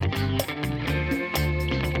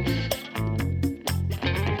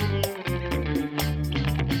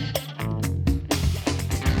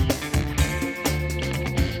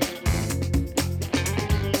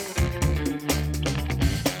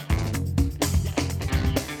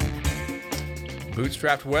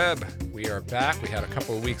Bootstrapped Web. We are back. We had a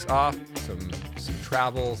couple of weeks off, some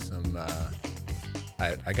travel,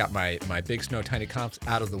 I got my Big Snow Tiny Comps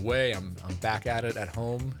out of the way. I'm back at it at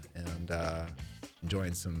home and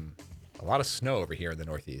enjoying a lot of snow over here in the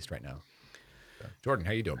Northeast right now. So, Jordan,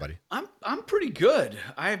 how you doing, buddy? I'm pretty good.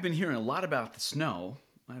 I have been hearing a lot about the snow.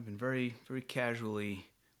 I've been very casually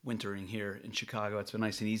wintering here in Chicago. It's been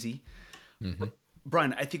nice and easy. Mm-hmm.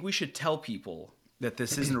 Brian, I think we should tell people that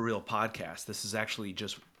this isn't a real podcast. This is actually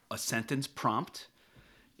just a sentence prompt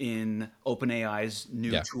in OpenAI's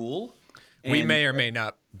new tool. And we may or may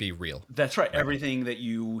not be real. That's right. Everything that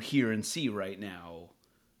you hear and see right now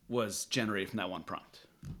was generated from that one prompt.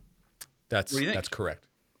 That's correct.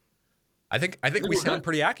 I think we sound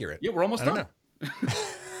pretty accurate. Yeah, we're almost done.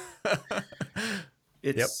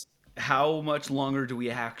 It's how much longer do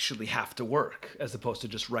we actually have to work as opposed to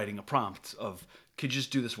just writing a prompt of, could you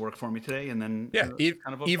just do this work for me today? And then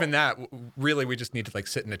even that, really, we just need to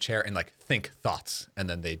sit in a chair and think thoughts, and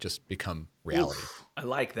then they just become reality. Oof, I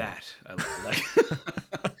like that. And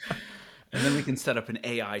then we can set up an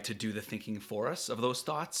AI to do the thinking for us of those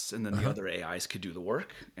thoughts, and then the other AIs could do the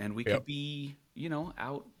work, and we could be,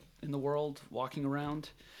 out in the world, walking around.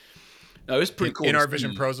 No, it was pretty cool. In our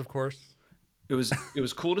Vision Pros, of course. It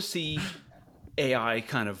was cool to see AI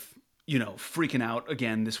kind of, freaking out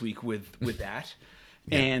again this week with that.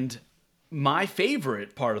 Yeah. And my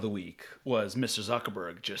favorite part of the week was Mr.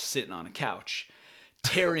 Zuckerberg just sitting on a couch,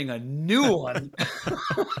 tearing a new one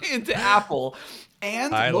into Apple,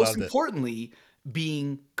 and most importantly,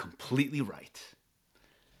 being completely right.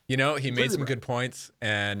 He made some good points,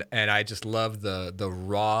 and I just love the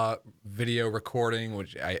raw video recording,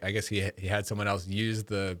 which I guess he had someone else use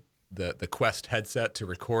the Quest headset to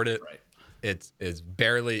record it. Right. It's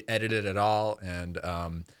barely edited at all, and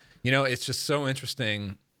it's just so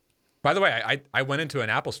interesting. By the way, I went into an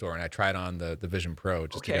Apple store and I tried on the Vision Pro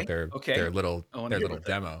just to get their little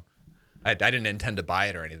demo. I didn't intend to buy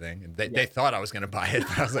it or anything. They thought I was going to buy it,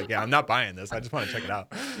 but I was like, I'm not buying this. I just want to check it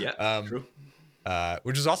out. Yeah, true.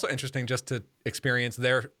 Which is also interesting just to experience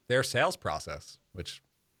their sales process, which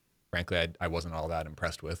frankly I wasn't all that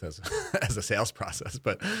impressed with as a sales process.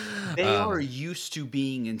 But they are used to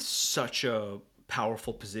being in such a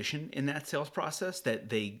powerful position in that sales process that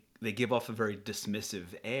they give off a very dismissive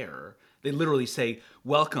air. They literally say,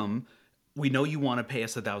 "Welcome. We know you want to pay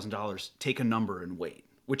us $1,000. Take a number and wait."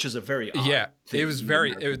 Which is a very odd thing. It was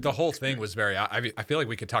the whole thing was very odd. I feel like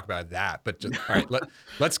we could talk about that, but just all right.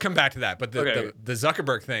 Let's come back to that. But the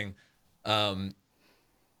Zuckerberg thing,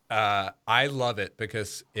 I love it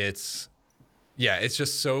because it's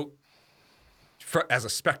just so. As a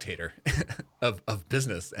spectator of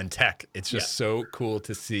business and tech, it's just so cool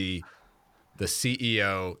to see the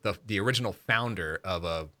CEO, the original founder of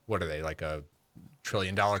a $1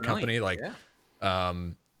 trillion company,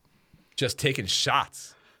 just taking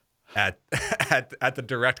shots at the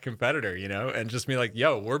direct competitor, and just be like,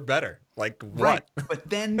 "Yo, we're better." Like what? Right. But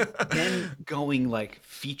then going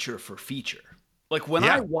feature for feature. Like when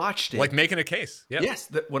I watched it, like making a case. Yeah.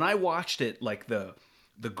 Yes. When I watched it,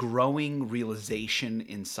 the growing realization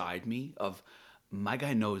inside me of my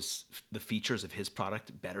guy knows the features of his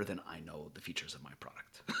product better than I know the features of my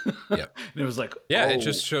product. Yeah. And it was like, it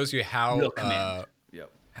just shows you how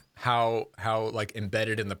how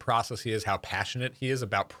embedded in the process he is, how passionate he is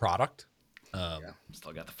about product.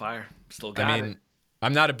 Still got the fire. Still got it.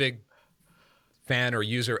 I'm not a big fan or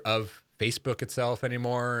user of Facebook itself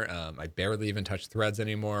anymore. I barely even touch Threads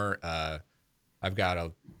anymore. I've got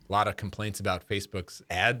a lot of complaints about Facebook's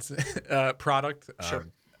ads product. Sure.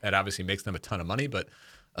 It obviously makes them a ton of money, but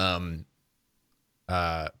it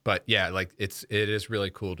is really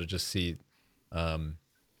cool to just see. I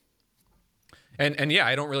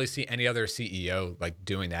don't really see any other CEO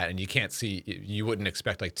doing that, and you wouldn't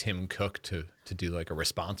expect Tim Cook to do a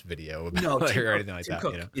response video about it or anything like that.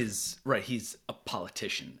 Tim Cook is right. He's a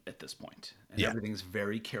politician at this point, and everything's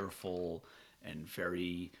very careful and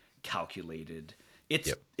very calculated.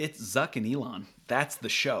 It's Zuck and Elon. That's the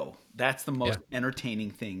show. That's the most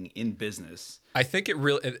entertaining thing in business. I think it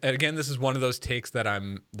really. Again, this is one of those takes that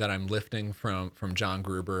I'm lifting from John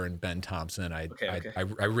Gruber and Ben Thompson. I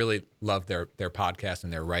really love their podcast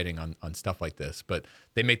and their writing on stuff like this. But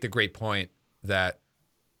they make the great point that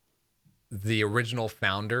the original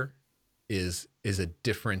founder is a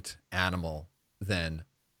different animal than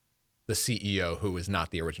the CEO who is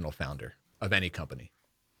not the original founder of any company.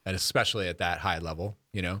 And especially at that high level,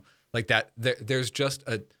 that there's just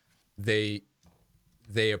they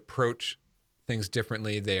approach things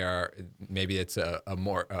differently. Maybe it's a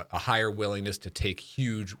higher willingness to take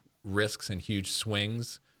huge risks and huge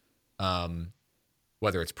swings.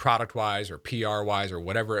 whether it's product wise or PR wise or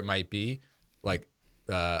whatever it might be, like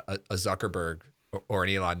a Zuckerberg or an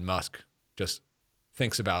Elon Musk just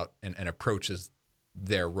thinks about and approaches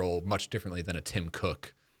their role much differently than a Tim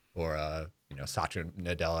Cook or Satya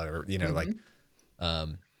Nadella or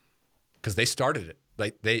because they started it.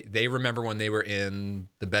 Like they remember when they were in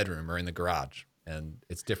the bedroom or in the garage, and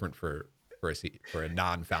it's different for a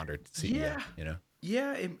non-founder CEO.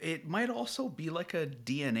 Yeah, it might also be like a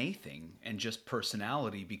DNA thing and just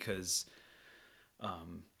personality, because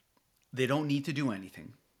they don't need to do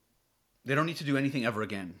anything. They don't need to do anything ever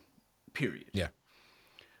again, period. Yeah.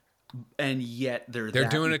 And yet they're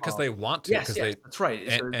doing it because they want to. Yes, that's right.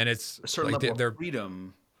 And it's a certain level of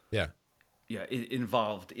freedom. Yeah. Yeah,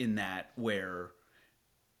 involved in that where.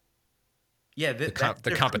 Yeah, the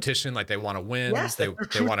competition, like they want to win. Yes, they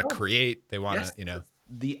want to create. They want to,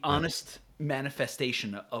 the honest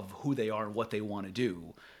manifestation of who they are and what they want to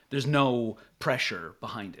do. There's no pressure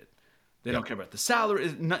behind it. They don't care about the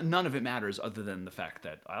salary. None of it matters other than the fact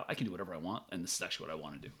that I can do whatever I want, and this is actually what I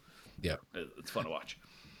want to do. Yeah, it's fun to watch.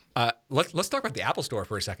 Let's talk about the Apple Store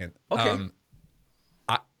for a second. Okay.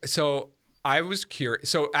 So I was curious.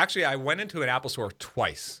 So actually, I went into an Apple Store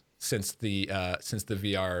twice since the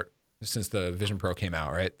Vision Pro came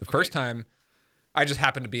out. Right, the first time, I just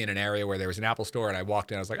happened to be in an area where there was an Apple Store, and I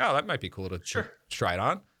walked in. I was like, "Oh, that might be cool to try it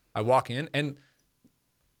on." I walk in, and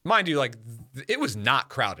mind you, like it was not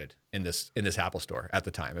crowded in this Apple Store at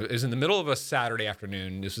the time. It was in the middle of a Saturday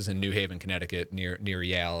afternoon. This was in New Haven, Connecticut, near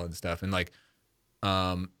Yale and stuff, and like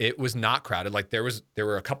it was not crowded. Like there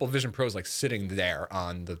were a couple Vision Pros like sitting there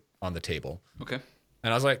on the table. Okay.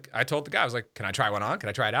 And I told the guy, I was like, "Can I try one on? Can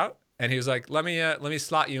I try it out?" And he was like, let me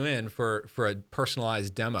slot you in for a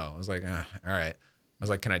personalized demo. I was like, all right. I was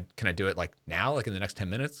like, can I do it like now, like in the next 10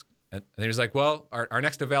 minutes? And he was like, well, our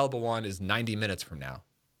next available one is 90 minutes from now.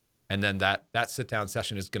 And then that sit down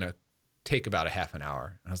session is going to take about a half an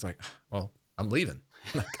hour. And I was like, well, I'm leaving.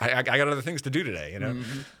 I got other things to do today,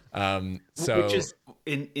 Mm-hmm. So which is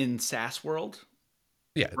in SaaS world.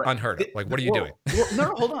 Yeah. Right. Unheard of. Like, what are you doing?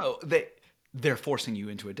 No, hold on. They're forcing you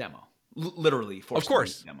into a demo. Literally forcing of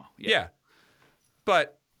course. You into a demo. Yeah.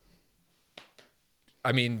 But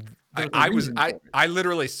I mean, I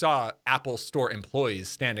literally saw Apple Store employees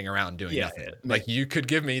standing around doing nothing. Yeah. Like you could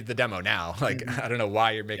give me the demo now. Like I don't know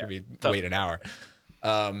why you're making me wait an hour.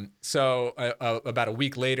 So about a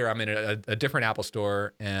week later, I'm in a different Apple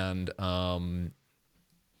Store, and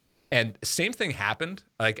same thing happened.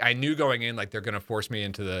 Like I knew going in, like they're gonna force me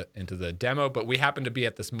into the demo, but we happened to be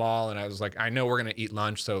at this mall, and I was like, I know we're gonna eat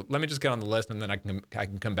lunch, so let me just get on the list, and then I can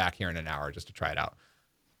come back here in an hour just to try it out.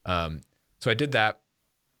 So I did that,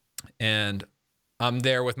 and I'm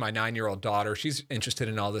there with my 9-year-old daughter. She's interested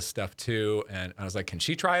in all this stuff too, and I was like, can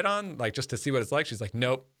she try it on, like just to see what it's like? She's like,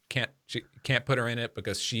 nope, she can't put her in it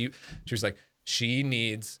because she was like, she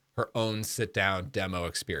needs her own sit-down demo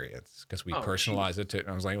experience because we personalize it to. And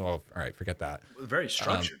I was like, well, all right, forget that. Very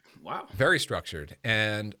structured. Wow. Very structured,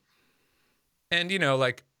 and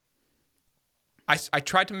like I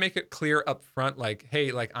tried to make it clear up front, like,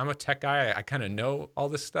 hey, like I'm a tech guy. I kind of know all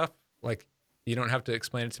this stuff. Like, you don't have to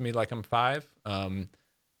explain it to me like I'm 5. And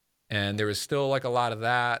there was still like a lot of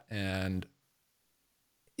that, and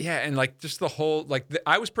yeah, and like just the whole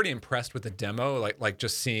I was pretty impressed with the demo, like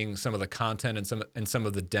just seeing some of the content and some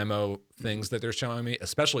of the demo things that they're showing me,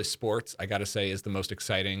 especially sports. I got to say is the most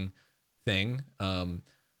exciting thing.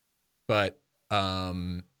 But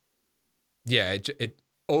yeah, it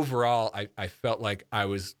overall I felt like I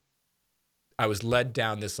was led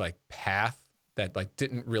down this like path that like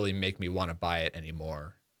didn't really make me want to buy it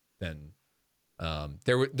anymore. Then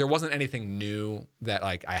there wasn't anything new that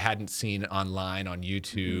like I hadn't seen online on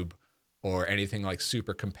YouTube or anything like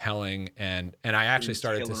super compelling, and I actually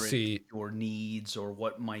started to see your needs or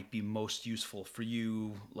what might be most useful for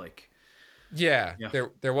you. Like, yeah.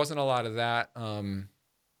 There wasn't a lot of that.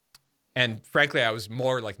 And frankly, I was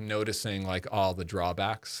more like noticing like all the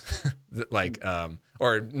drawbacks, like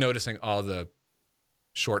or noticing all the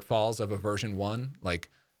shortfalls of a version 1. Like,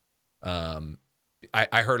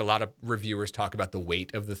 I heard a lot of reviewers talk about the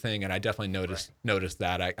weight of the thing, and I definitely noticed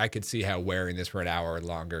that. I could see how wearing this for an hour or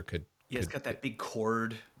longer could. Yeah, it's got that big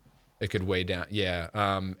cord. It could weigh down. Yeah.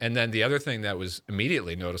 And then the other thing that was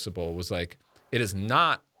immediately noticeable was like it is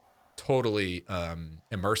not totally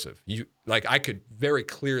immersive. I could very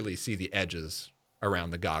clearly see the edges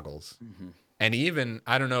around the goggles, and even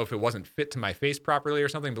I don't know if it wasn't fit to my face properly or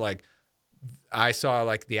something, but like I saw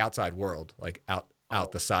like the outside world, like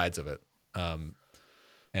out the sides of it.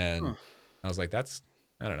 And I was like, I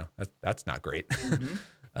don't know, that's not great.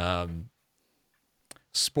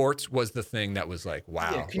 sports was the thing that was like,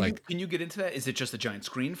 wow. Yeah, can you get into that? Is it just a giant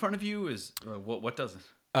screen in front of you? What does it?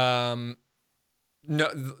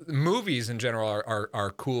 No, movies in general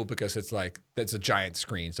are cool because it's like that's a giant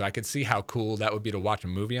screen, so I could see how cool that would be to watch a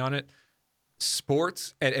movie on it.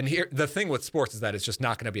 Sports, and here the thing with sports is that it's just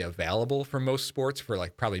not going to be available for most sports for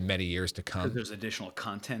like probably many years to come. There's additional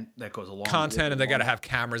content that goes along. Content, and they got to have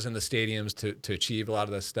cameras in the stadiums to achieve a lot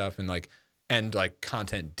of this stuff, and like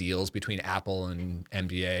content deals between Apple and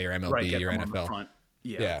NBA or MLB or NFL.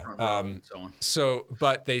 Yeah. And so on. So,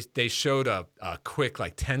 but they showed a quick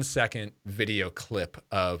like 10-second video clip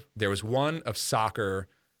of there was one of soccer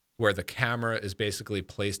where the camera is basically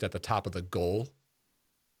placed at the top of the goal,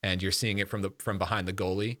 and you're seeing it from behind the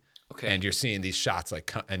goalie. Okay. And you're seeing these shots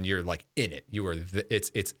like, and you're like in it.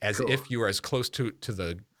 It's as if you were as close to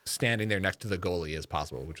the standing there next to the goalie as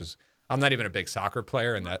possible, which is. I'm not even a big soccer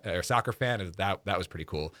player or soccer fan, and that was pretty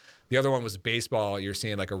cool. The other one was baseball. You're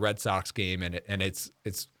seeing like a Red Sox game, and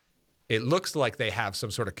it looks like they have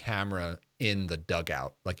some sort of camera in the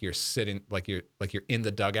dugout, like you're sitting, like you're in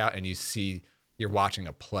the dugout, and you're watching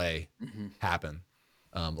a play happen,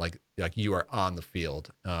 like you are on the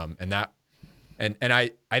field, and I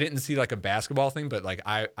didn't see like a basketball thing, but like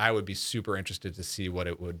I would be super interested to see what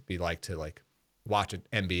it would be like to like watch an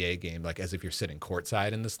NBA game, like as if you're sitting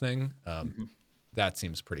courtside in this thing. That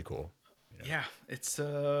seems pretty cool. You know? Yeah, it's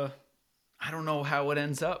I don't know how it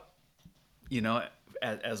ends up,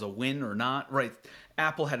 as a win or not. Right?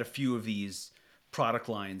 Apple had a few of these product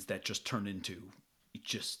lines that just turned into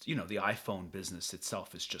the iPhone business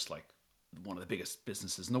itself is just like one of the biggest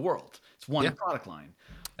businesses in the world. It's one product line.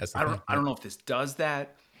 I don't know if this does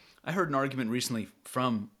that. I heard an argument recently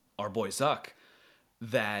from our boy Zuck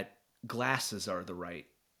that glasses are the right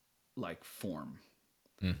form.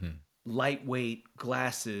 Lightweight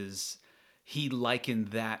glasses, he likened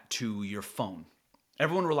that to your phone.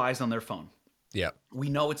 Everyone relies on their phone. Yeah. We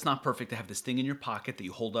know it's not perfect to have this thing in your pocket that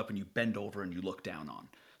you hold up and you bend over and you look down on.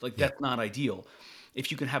 That's not ideal. If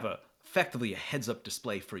you can have effectively a heads-up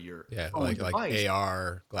display for your phone device, like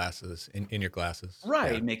AR glasses in your glasses.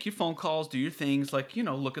 Right. Yeah. Make your phone calls, do your things,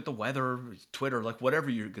 look at the weather, Twitter, whatever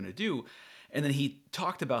you're going to do. And then he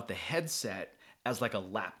talked about the headset as like a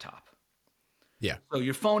laptop. Yeah. So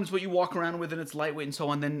your phone is what you walk around with, and it's lightweight and so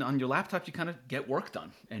on. Then on your laptop, you kind of get work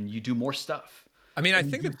done and you do more stuff. I mean, I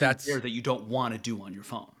think that's that you don't want to do on your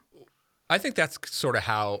phone. I think that's sort of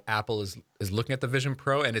how Apple is looking at the Vision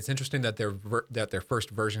Pro, and it's interesting that their first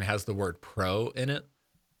version has the word Pro in it.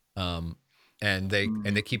 And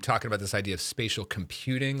they keep talking about this idea of spatial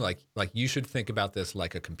computing, like you should think about this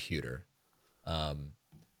like a computer.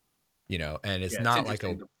 And it's not like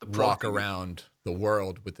a walk around the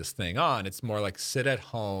world with this thing on. It's more like sit at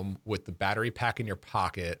home with the battery pack in your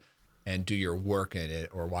pocket and do your work in it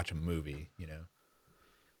or watch a movie,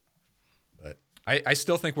 But I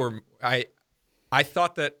still think I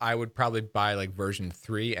thought that I would probably buy like version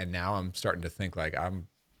 3, and now I'm starting to think like I'm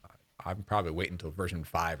probably waiting until version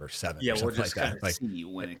 5 or 7. Yeah, or we'll just kind of see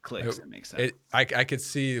when it clicks. It makes sense. I could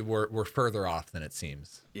see we're further off than it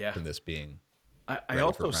seems. Yeah. From this being. I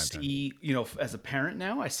also see, as a parent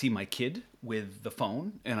now, I see my kid with the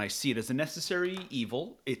phone, and I see it as a necessary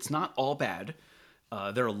evil. It's not all bad.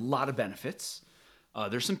 There are a lot of benefits.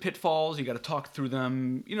 There's some pitfalls. You got to talk through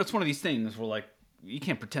them. It's one of these things where you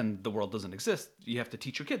can't pretend the world doesn't exist. You have to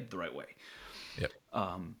teach your kid the right way. Yep.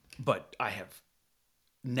 But I have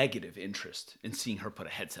negative interest in seeing her put a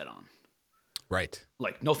headset on. Right.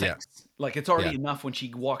 No thanks. Yeah. It's already enough when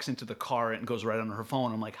she walks into the car and goes right on her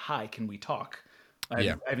phone. I'm like, hi, can we talk?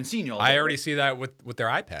 I haven't seen you all day. I already see that with their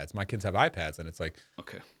iPads. My kids have iPads, and it's like,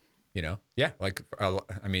 okay,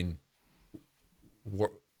 I mean,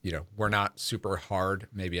 we're not super hard,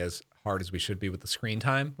 maybe as hard as we should be with the screen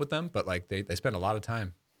time with them, but they spend a lot of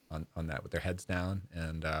time on that with their heads down,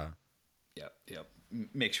 and yep,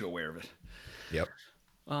 makes you aware of it. Yep.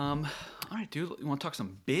 All right, dude, you want to talk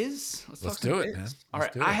some biz? Let's do it, man. All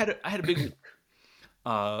right, I had a big week.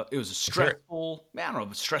 It was a stressful. I don't know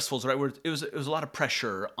if stressful is the right word. It was a lot of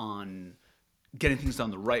pressure on getting things done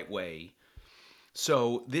the right way.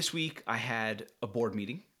 So this week I had a board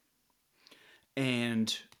meeting,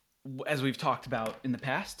 and as we've talked about in the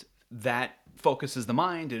past, that focuses the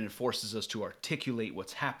mind and it forces us to articulate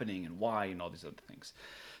what's happening and why and all these other things.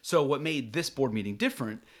 So what made this board meeting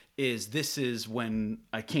different is this is when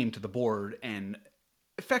I came to the board and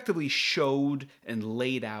effectively showed and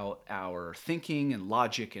laid out our thinking and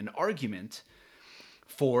logic and argument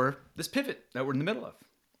for this pivot that we're in the middle of.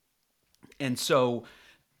 And so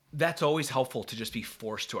that's always helpful to just be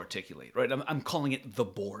forced to articulate, right? I'm calling it the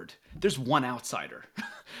board. There's one outsider,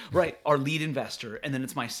 right? Our lead investor, and then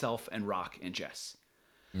it's myself and Rock and Jess.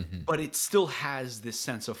 but it still has this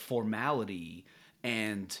sense of formality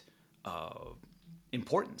and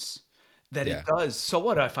importance that it does. So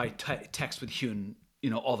what if I text with Hyun,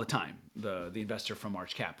 all the time, the investor from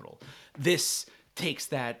Arch Capital? This takes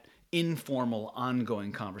that informal,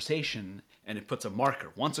 ongoing conversation and it puts a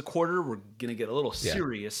marker. Once a quarter, we're gonna get a little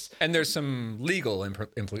serious. And there's some legal,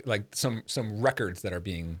 like some records that are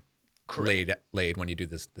being laid when you do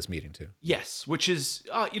this meeting too. Yes, which is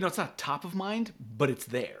it's not top of mind, but it's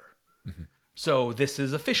there. So this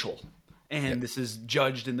is official, and this is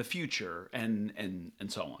judged in the future, and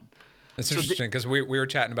so on. It's interesting because we were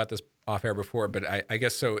chatting about this off air before, but I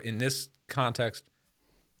guess so in this context,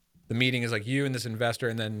 the meeting is like you and this investor,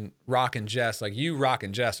 and then Rock and Jess, like you, Rock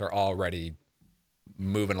and Jess are already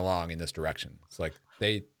moving along in this direction. It's like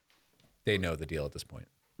they know the deal at this point.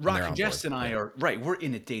 Rock and Jess and I are right. We're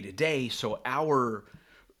in it day to day. So our,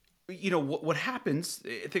 what happens?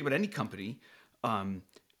 Think about any company.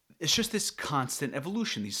 It's just this constant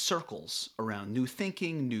evolution. These circles around new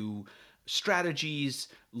thinking, new strategies,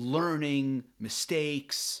 learning,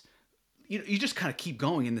 mistakes. You just kind of keep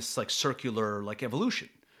going in this like circular like evolution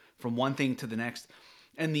from one thing to the next.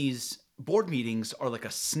 And these board meetings are like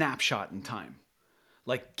a snapshot in time.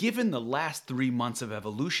 Like given the last 3 months of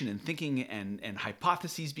evolution and thinking and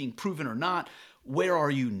hypotheses being proven or not, where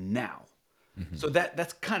are you now? So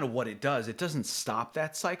that's kind of what it does. It doesn't stop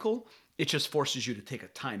that cycle. It just forces you to take a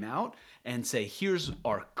time out and say, here's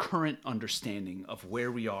our current understanding of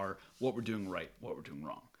where we are, what we're doing right, what we're doing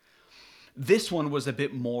wrong. This one was a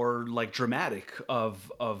bit more like dramatic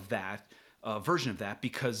of that version of that,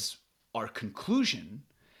 because our conclusion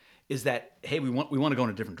is that, hey, we want to go in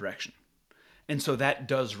a different direction. And so that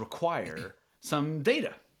does require some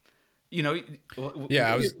data.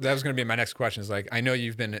 That was going to be my next question. Is like, I know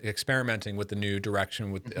you've been experimenting with the new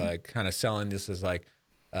direction with kind of selling this as like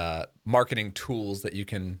marketing tools that you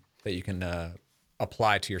can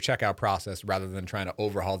apply to your checkout process rather than trying to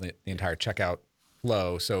overhaul the entire checkout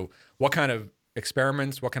flow. So what kind of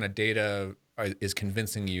experiments, what kind of data is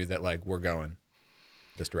convincing you that like we're going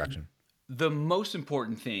this direction? The most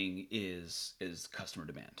important thing is customer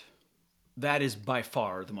demand. That is by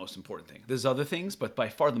far the most important thing. There's other things, but by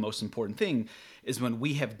far the most important thing is when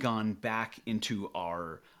we have gone back into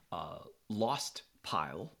our lost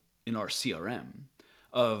pile in our CRM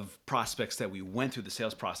of prospects that we went through the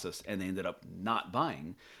sales process and they ended up not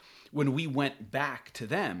buying. When we went back to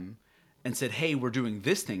them and said, hey, we're doing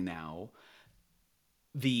this thing now,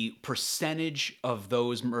 the percentage of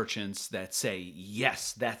those merchants that say,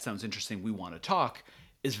 yes, that sounds interesting, we want to talk,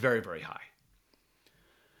 is very, very high.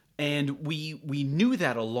 And we knew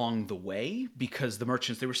that along the way because the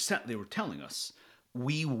merchants, they were telling us,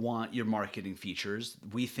 we want your marketing features.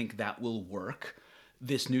 We think that will work.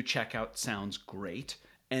 This new checkout sounds great.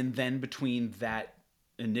 And then between that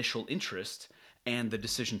initial interest and the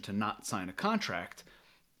decision to not sign a contract,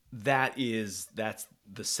 that's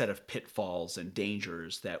the set of pitfalls and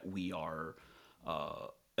dangers that we are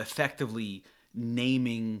effectively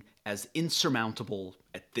naming as insurmountable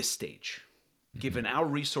at this stage. Given our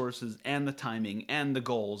resources and the timing and the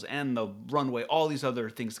goals and the runway, all these other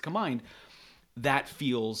things combined, that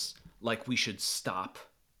feels like we should stop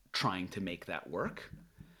trying to make that work.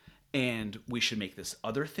 And we should make this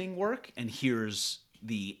other thing work. And here's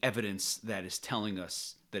the evidence that is telling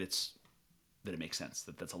us that it makes sense,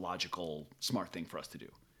 that that's a logical, smart thing for us to do.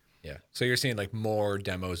 Yeah. So you're seeing like more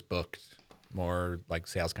demos booked, more like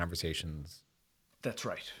sales conversations. That's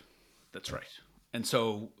right. That's right. And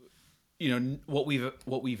so, what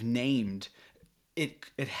we've named, it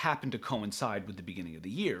happened to coincide with the beginning of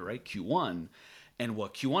the year, right? Q1. And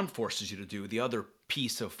what Q1 forces you to do, the other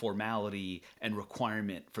piece of formality and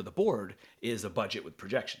requirement for the board, is a budget with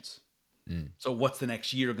projections. So what's the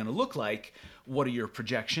next year going to look like? What are your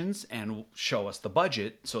projections? And show us the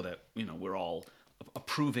budget so that, we're all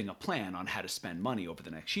approving a plan on how to spend money over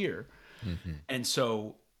the next year. And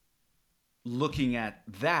so looking at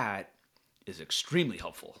that is extremely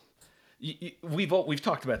helpful. We've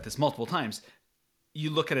talked about this multiple times.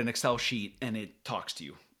 You look at an Excel sheet and it talks to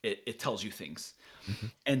you. It tells you things.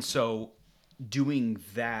 And so doing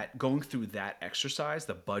that, going through that exercise,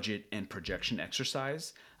 the budget and projection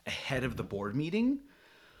exercise ahead of the board meeting,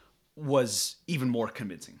 was even more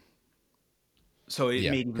convincing. So it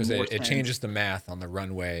made even more sense. It changes the math on the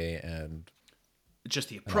runway and just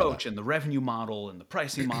the approach and the revenue model and the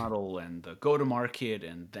pricing model and the go-to-market,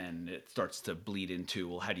 and then it starts to bleed into,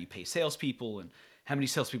 well, how do you pay salespeople and how many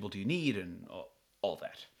salespeople do you need and all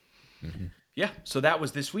that. Yeah, so that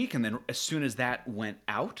was this week, and then as soon as that went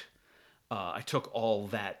out, I took all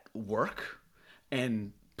that work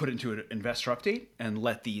and put it into an investor update and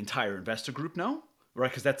let the entire investor group know. right?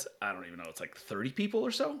 Because that's, I don't even know, it's like 30 people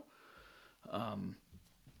or so.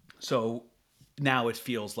 So now it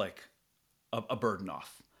feels like a burden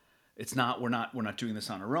off. It's not, we're not doing this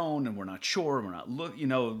on our own, and we're not sure. We're not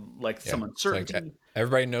like some uncertainty. Like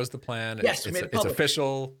everybody knows the plan. Yes, it's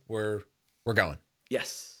official. We're going.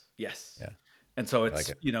 Yes. Yeah. And so it's,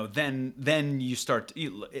 like then you start,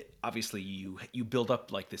 obviously you build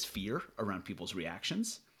up like this fear around people's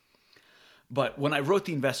reactions. But when I wrote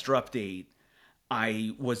the investor update,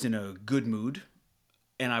 I was in a good mood,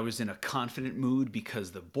 and I was in a confident mood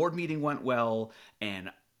because the board meeting went well,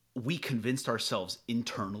 and we convinced ourselves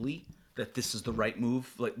internally that this is the right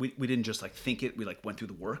move. Like we didn't just like think it, we like went through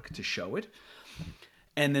the work to show it.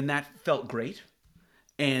 And then that felt great.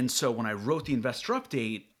 And so when I wrote the investor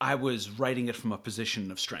update, I was writing it from a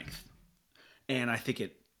position of strength. And I think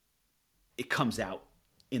it comes out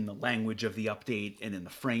in the language of the update and in the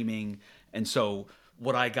framing. And so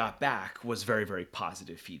what I got back was very, very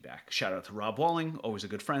positive feedback. Shout out to Rob Walling, always a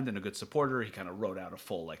good friend and a good supporter. He kind of wrote out a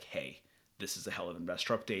full like, hey, this is a hell of an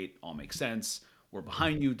investor update. All makes sense. We're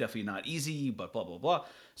behind you. Definitely not easy, but blah, blah, blah.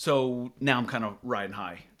 So now I'm kind of riding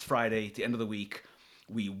high. It's Friday, at the end of the week.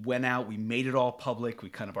 We went out, we made it all public. We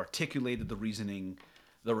kind of articulated the reasoning,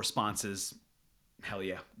 the responses. Hell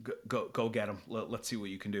yeah, go get them. Let's see what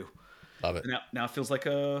you can do. Love it. Now it feels like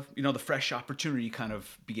the fresh opportunity kind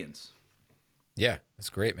of begins. Yeah, that's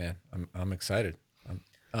great, man. I'm excited.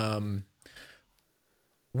 Where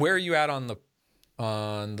are you at on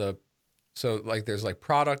the so like there's like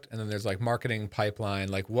product, and then there's like marketing pipeline.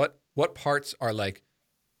 Like what parts are like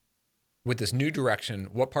with this new direction?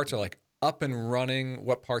 What parts are like up and running?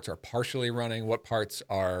 What parts are partially running? What parts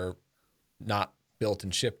are not built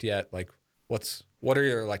and shipped yet? Like what are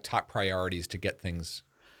your like top priorities to get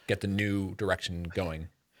the new direction going?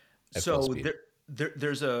 So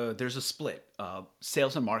there's a split.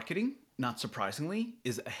 Sales and marketing, not surprisingly,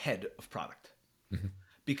 is ahead of product. Mm-hmm.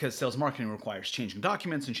 Because sales marketing requires changing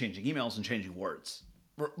documents and changing emails and changing words.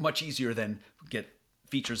 Much easier than get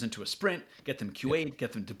features into a sprint, get them QA'd,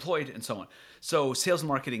 get them deployed, and so on. So sales and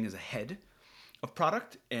marketing is ahead of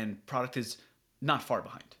product, and product is not far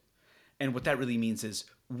behind. And what that really means is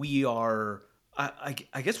we are,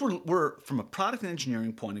 I guess we're from a product and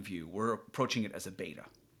engineering point of view, we're approaching it as a beta.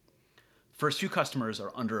 First few customers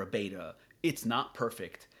are under a beta. It's not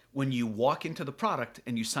perfect. When you walk into the product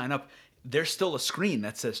and you sign up, there's still a screen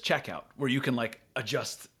that says checkout where you can like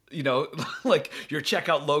adjust, like your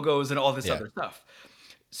checkout logos and all this other stuff.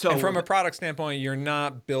 So and from a product standpoint, you're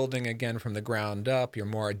not building again from the ground up. You're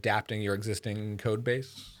more adapting your existing code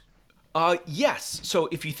base. Yes. So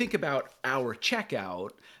if you think about our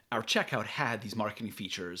checkout had these marketing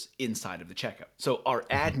features inside of the checkout. So our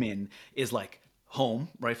admin is like home,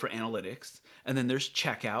 right, for analytics. And then there's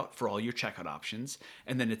checkout for all your checkout options.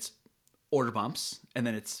 And then it's order bumps. And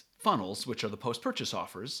then it's funnels, which are the post-purchase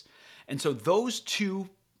offers. And so those two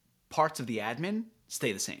parts of the admin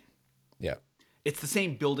stay the same. Yeah. It's the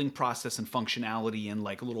same building process and functionality and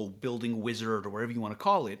like a little building wizard or whatever you want to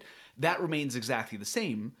call it. That remains exactly the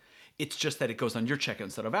same. It's just that it goes on your checkout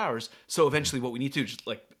instead of ours. So eventually what we need to do is just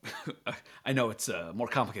like, I know it's more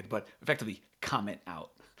complicated, but effectively comment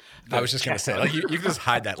out. I was just going to say, like, you can just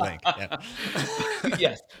hide that link. Yeah.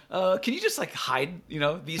 Yes. Can you just like hide,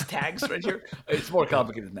 these tags right here? It's more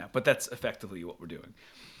complicated than that, but that's effectively what we're doing.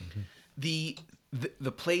 Mm-hmm.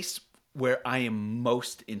 The place where I am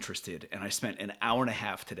most interested, and I spent an hour and a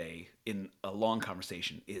half today in a long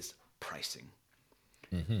conversation, is pricing.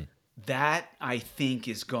 Mm-hmm. That I think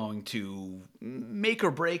is going to make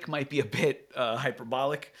or break, might be a bit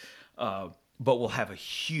hyperbolic, but will have a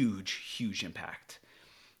huge, huge impact.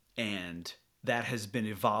 And that has been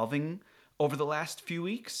evolving over the last few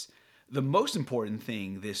weeks. The most important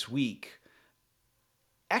thing this week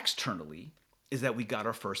externally is that we got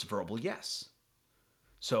our first verbal yes.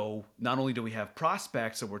 So not only do we have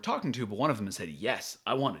prospects that we're talking to, but one of them has said, yes,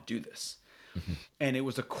 I want to do this. Mm-hmm. And it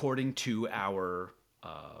was according to our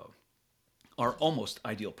almost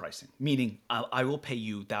ideal pricing, meaning I will pay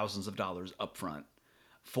you thousands of dollars upfront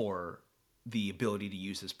for the ability to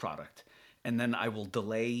use this product. And then I will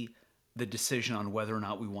delay the decision on whether or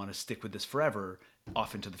not we want to stick with this forever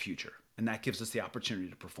off into the future. And that gives us the opportunity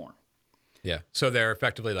to perform. Yeah. So they're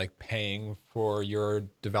effectively like paying for your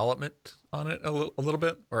development on it a little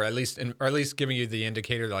bit, or at least giving you the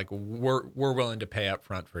indicator like we're willing to pay up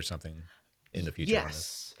front for something in the future.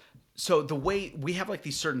 Yes. So the way we have like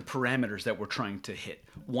these certain parameters that we're trying to hit.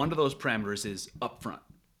 One of those parameters is upfront.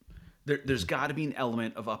 There's got to be an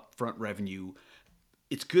element of upfront revenue.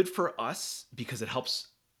 It's good for us because it helps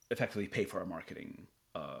effectively pay for our marketing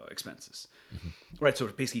expenses, right? So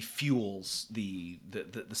it basically fuels the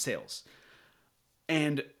sales.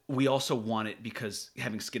 And we also want it because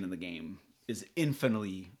having skin in the game is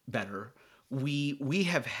infinitely better. We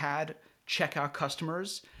have had checkout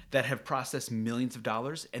customers that have processed millions of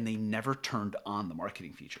dollars and they never turned on the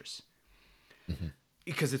marketing features. Mm-hmm.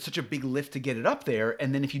 Because it's such a big lift to get it up there.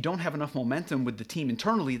 And then if you don't have enough momentum with the team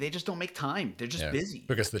internally, they just don't make time. They're just busy.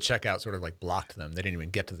 Because the checkout sort of like blocked them. They didn't even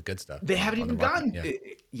get to the good stuff. They haven't even gotten.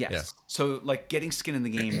 Yes. Yeah. So like getting skin in the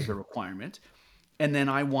game is a requirement. And then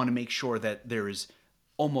I want to make sure that there is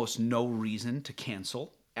almost no reason to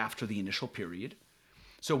cancel after the initial period.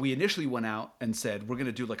 So we initially went out and said, we're going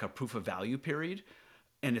to do like a proof of value period.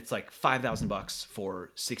 And it's like $5,000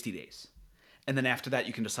 for 60 days. And then after that,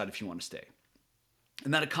 you can decide if you want to stay.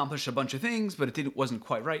 And that accomplished a bunch of things, but it wasn't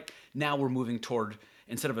quite right. Now we're moving toward,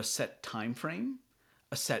 instead of a set time frame,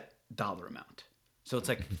 a set dollar amount. So it's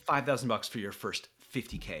like $5,000 for your first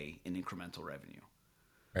 50K in incremental revenue.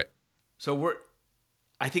 Right. So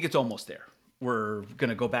I think it's almost there. We're going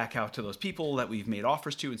to go back out to those people that we've made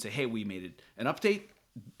offers to and say, hey, we made an update.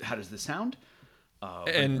 How does this sound?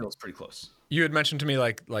 And it feels pretty close. You had mentioned to me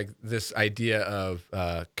like this idea of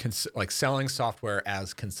like selling software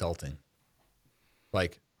as consulting.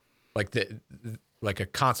 Like a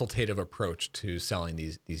consultative approach to selling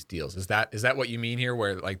these deals. Is that what you mean here?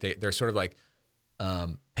 Where like they're sort of like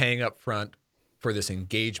paying up front for this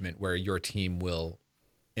engagement where your team will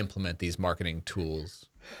implement these marketing tools.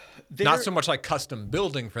 Not so much like custom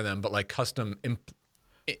building for them, but like custom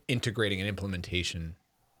integrating an implementation.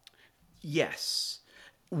 Yes,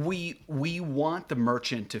 we want the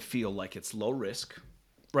merchant to feel like it's low risk,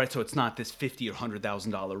 right? So it's not this $50,000 or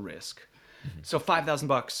 $100,000 risk. Mm-hmm. So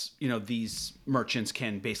 $5,000, these merchants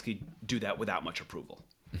can basically do that without much approval.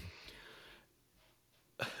 Mm-hmm.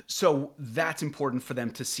 So that's important for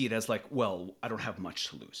them to see it as like, well, I don't have much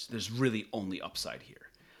to lose. There's really only upside here.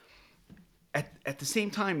 At the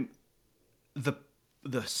same time, the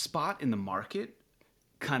spot in the market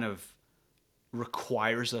kind of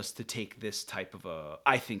requires us to take this type of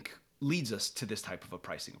leads us to this type of a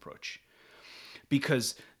pricing approach.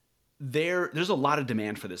 Because there's a lot of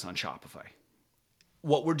demand for this on Shopify.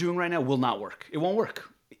 What we're doing right now will not work. It won't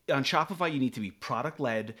work. On Shopify, you need to be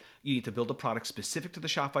product-led. You need to build a product specific to the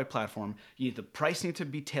Shopify platform. You need the pricing to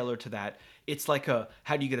be tailored to that. It's like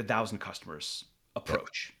how do you get 1,000 customers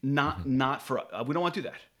approach? Yep. Not for we don't want to do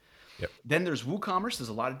that. Yep. Then there's WooCommerce. There's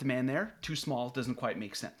a lot of demand there. Too small, doesn't quite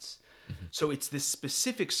make sense. Mm-hmm. So it's this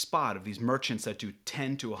specific spot of these merchants that do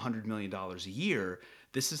 $10 to $100 million a year.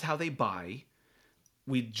 This is how they buy.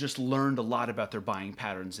 We just learned a lot about their buying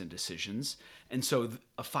patterns and decisions. And so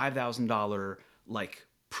a $5,000 like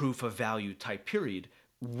proof of value type period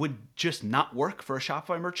would just not work for a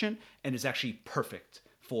Shopify merchant and is actually perfect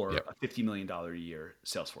for a $50 million a year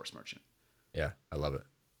Salesforce merchant. Yeah, I love it.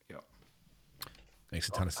 Yeah. Makes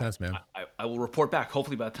a ton of sense, man. I will report back.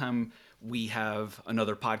 Hopefully by the time we have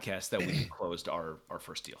another podcast that we closed our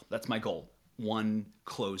first deal. That's my goal. One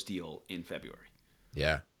closed deal in February.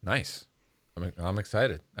 Yeah, nice. I'm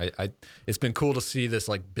excited. It's been cool to see this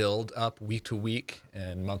like build up week to week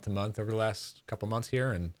and month to month over the last couple months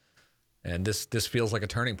here, and this feels like a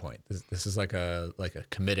turning point. This is like a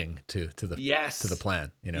committing to the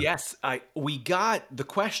plan. Yes, we got the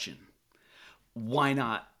question, why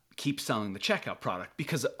not keep selling the checkout product?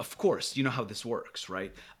 Because of course, you know how this works,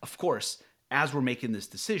 right? Of course, as we're making this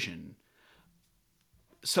decision,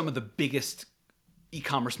 some of the biggest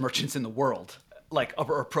e-commerce merchants in the world like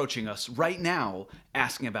are approaching us right now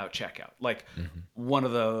asking about checkout. Like one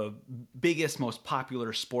of the biggest, most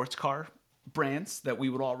popular sports car brands that we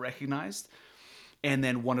would all recognize. And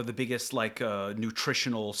then one of the biggest like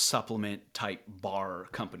nutritional supplement type bar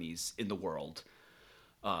companies in the world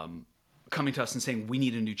coming to us and saying, we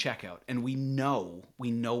need a new checkout. And we know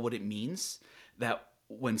what it means that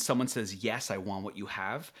when someone says, yes, I want what you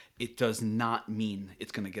have, it does not mean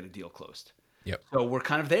it's going to get a deal closed. Yep. So we're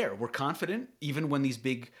kind of there. We're confident. Even when these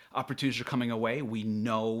big opportunities are coming away, we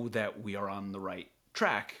know that we are on the right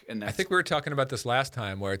track. And I think we were talking about this last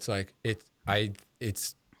time, where it's like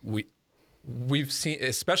we've seen,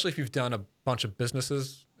 especially if you've done a bunch of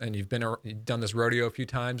businesses and you've done this rodeo a few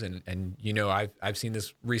times, and I've seen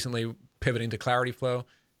this recently pivoting to Clarity Flow,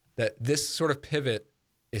 that this sort of pivot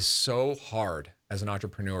is so hard as an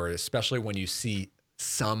entrepreneur, especially when you see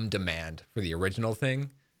some demand for the original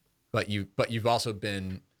thing. But you've also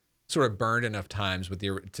been sort of burned enough times with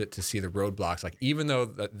to see the roadblocks. Like even though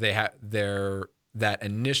they have that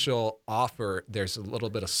initial offer, there's a little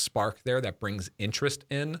bit of spark there that brings interest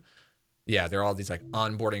in. Yeah, there are all these like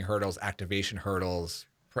onboarding hurdles, activation hurdles,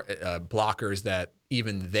 blockers that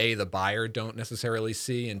even they, the buyer, don't necessarily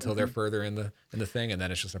see until they're further in the thing, and then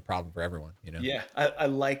it's just a problem for everyone, you know? Yeah, I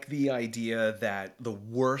like the idea that the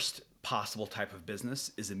worst possible type of business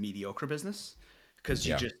is a mediocre business, because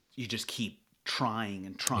you just keep trying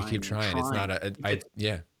and trying. You keep trying. It's not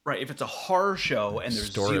right. If it's a horror show and there's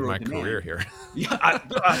story zero of my demand, career here. yeah,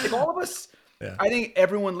 I think all of us. Yeah. I think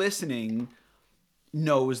everyone listening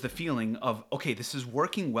knows the feeling of, okay, this is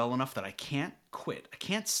working well enough that I can't quit. I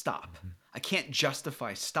can't stop. I can't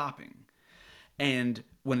justify stopping. And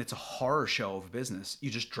when it's a horror show of a business, you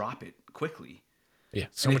just drop it quickly. Yeah,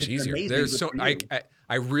 so much easier. There's so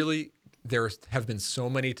I really, there have been so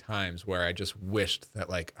many times where I just wished that,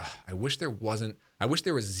 like, I wish there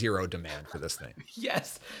was zero demand for this thing.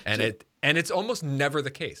 Yes. And it's almost never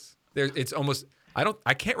the case.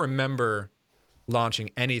 I can't remember launching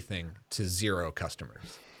anything to zero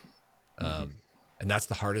customers. And that's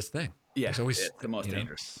the hardest thing. Yeah, it's the most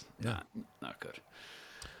dangerous. Yeah. Not good.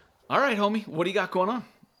 All right, homie, what do you got going on?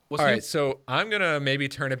 All right, so I'm gonna maybe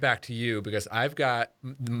turn it back to you, because I've got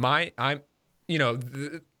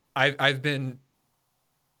I've been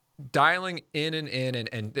dialing in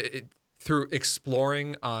and through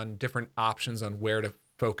exploring on different options on where to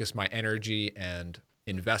focus my energy and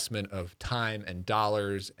investment of time and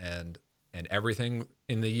dollars and everything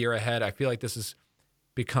in the year ahead. I feel like this has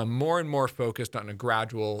become more and more focused on a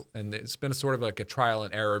gradual, and it's been sort of like a trial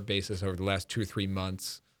and error basis over the last 2 or 3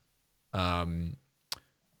 months.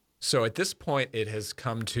 So at this point, it has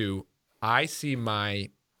come to, I see my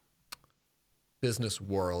business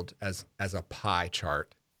world as a pie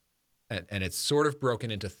chart, and it's sort of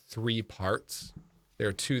broken into 3 parts. There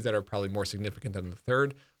are 2 that are probably more significant than the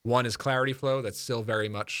third. One is Clarity Flow. That's still very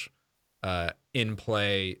much in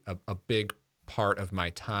play, a big part of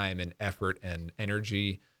my time and effort and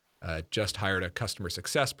energy. Just hired a customer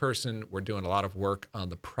success person. We're doing a lot of work on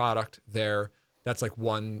the product there. That's like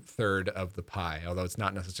 1/3 of the pie, although it's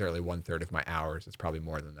not necessarily 1/3 of my hours. It's probably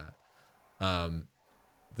more than that.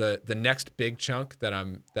 The next big chunk that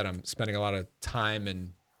I'm spending a lot of time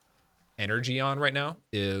and energy on right now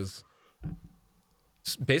is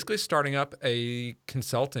basically starting up a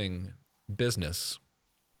consulting business,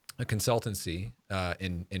 a consultancy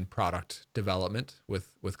in product development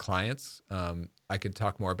with clients. I could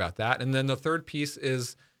talk more about that. And then the third piece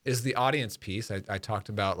is the audience piece. I talked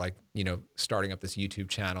about, like, starting up this YouTube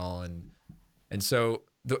channel, and so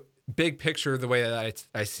the big picture, the way that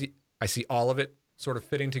I see all of it sort of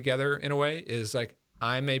fitting together in a way, is like,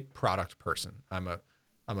 I'm a product person. I'm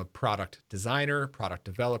a product designer, product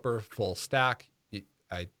developer, full stack.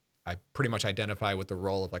 I pretty much identify with the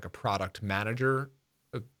role of like a product manager,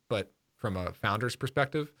 but from a founder's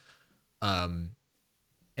perspective.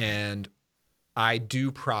 And I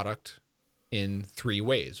do product in 3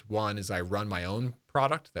 ways. One is I run my own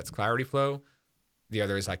product, that's Clarity Flow. The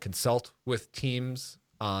other is I consult with teams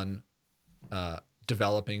on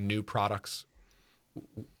developing new products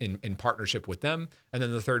in partnership with them. And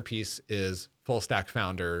then the third piece is full stack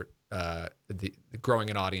founder, the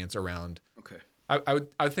growing an audience around. Okay. I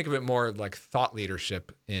would think of it more like thought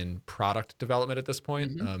leadership in product development at this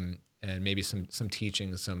point, and maybe some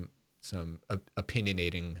teaching, some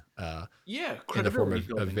opinionating, in the form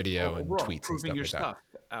of video and tweets and stuff your like stuff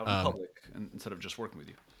that. Out in public, instead of just working with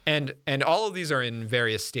you. And all of these are in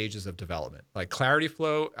various stages of development. Like Clarity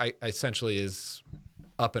Flow, I essentially is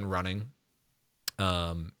up and running,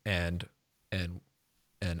 and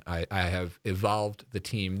I have evolved the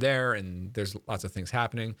team there, and there's lots of things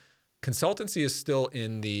happening. Consultancy is still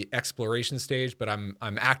in the exploration stage, but I'm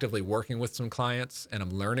actively working with some clients, and I'm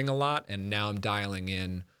learning a lot. And now I'm dialing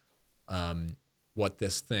in what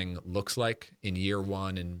this thing looks like in year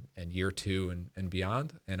 1 and year 2 and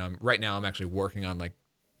beyond. And right now I'm actually working on like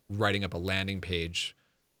writing up a landing page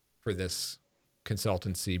for this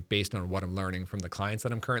consultancy based on what I'm learning from the clients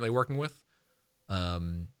that I'm currently working with.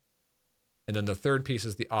 And then the third piece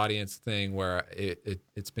is the audience thing, where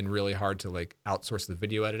it's been really hard to like outsource the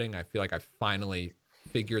video editing. I feel like I finally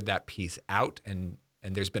figured that piece out, and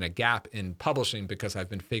there's been a gap in publishing because I've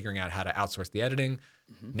been figuring out how to outsource the editing.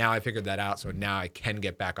 Now I figured that out, so now I can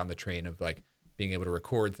get back on the train of like being able to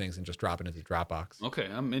record things and just drop it into Dropbox. Okay,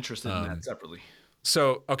 I'm interested in that separately.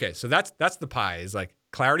 So that's the pie, is like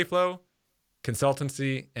Clarity Flow,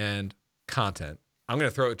 consultancy, and content. I'm going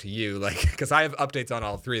to throw it to you, like, because I have updates on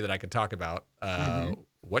all 3 that I could talk about.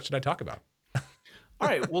 What should I talk about? All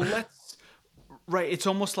right. Well, it's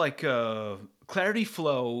almost like Clarity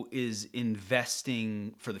Flow is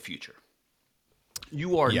investing for the future.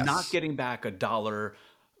 You are not getting back $1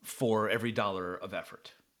 for every $1 of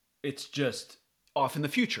effort. It's just off in the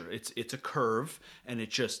future. It's a curve, and it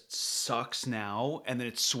just sucks now, and then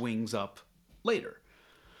it swings up later.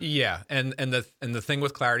 Yeah, and the thing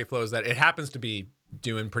with Clarity Flow is that it happens to be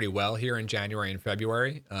doing pretty well here in January and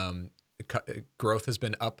February. Growth has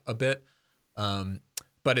been up a bit,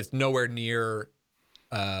 but it's nowhere near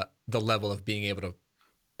the level of being able to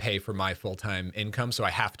pay for my full-time income. So I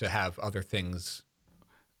have to have other things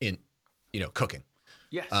in, cooking.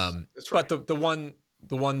 Yes, that's right. But the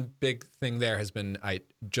one big thing there has been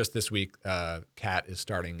just this week, Kat is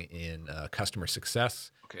starting in customer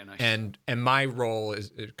success. Okay, nice. And my role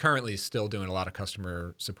is currently still doing a lot of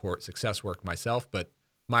customer support success work myself, but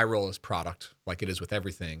my role is product, like it is with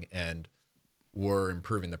everything, and we're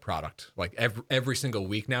improving the product. Like every single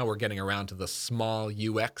week now, we're getting around to the small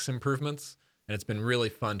UX improvements, and it's been really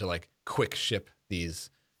fun to like quick ship these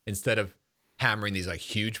instead of hammering these like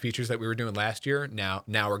huge features that we were doing last year. Now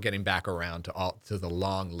we're getting back around to the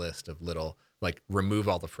long list of little, like, remove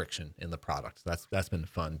all the friction in the product. That's been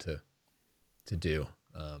fun to do.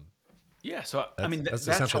 Yeah, so that's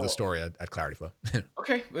essentially the story at Clarity Flow.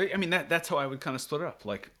 Okay, I mean that's how I would kind of split it up.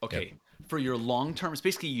 Like, okay, for your long term, it's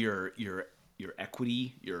basically your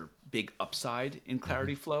equity, your big upside in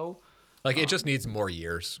Clarity Flow. Like it just needs more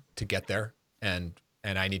years to get there, and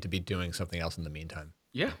I need to be doing something else in the meantime.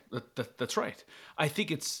 Yeah, that's right. I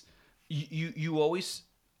think it's you always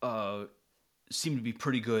seem to be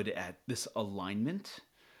pretty good at this alignment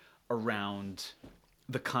around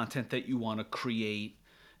the content that you want to create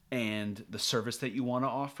and the service that you want to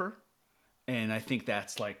offer. And I think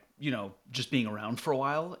that's like, just being around for a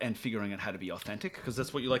while and figuring out how to be authentic, because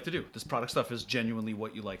that's what you like to do. This product stuff is genuinely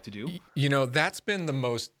what you like to do. That's been the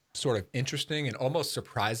most sort of interesting and almost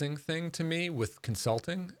surprising thing to me with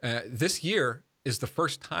consulting. This year is the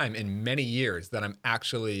first time in many years that I'm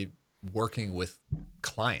actually working with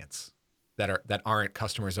clients that aren't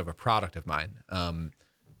customers of a product of mine.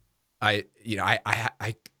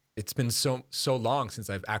 It's been so long since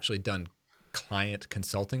I've actually done client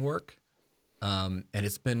consulting work. And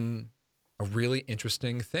it's been a really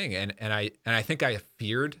interesting thing. And I think I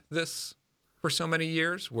feared this for so many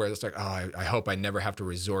years, where it's like, oh, I hope I never have to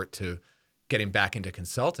resort to getting back into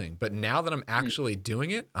consulting. But now that I'm actually doing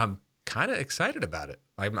it, I'm kind of excited about it.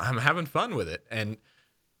 I'm having fun with it.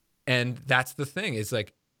 And that's the thing, is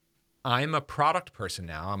like, I'm a product person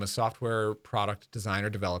now. I'm a software product designer,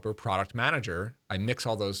 developer, product manager. I mix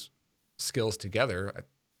all those skills together.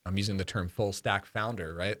 I'm using the term full stack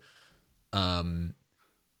founder, right?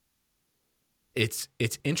 It's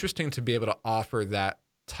interesting to be able to offer that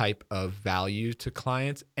type of value to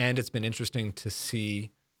clients. And it's been interesting to see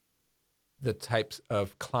the types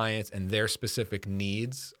of clients and their specific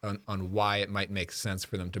needs on why it might make sense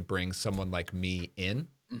for them to bring someone like me in.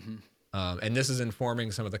 Mm-hmm. And this is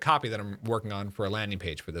informing some of the copy that I'm working on for a landing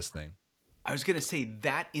page for this thing. I was going to say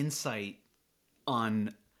that insight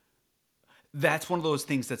that's one of those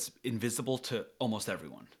things that's invisible to almost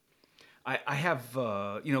everyone. I have,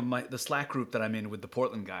 the Slack group that I'm in with the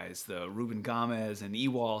Portland guys, the Ruben Gomez and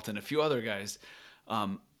Ewalt and a few other guys.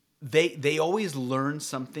 They always learn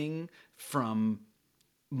something from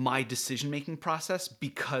my decision-making process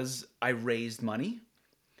because I raised money.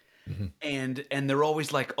 Mm-hmm. And they're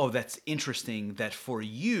always like, oh, that's interesting that for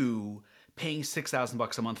you, paying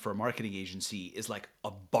 $6,000 a month for a marketing agency is like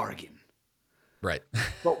a bargain. Right.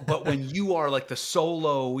 but when you are like the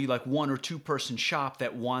solo, like 1 or 2 person shop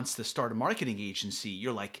that wants to start a marketing agency,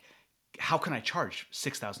 you're like, how can I charge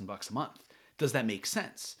 $6,000 a month? Does that make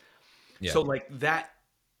sense? Yeah. So like that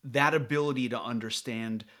ability to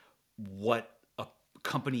understand what a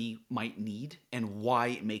company might need and why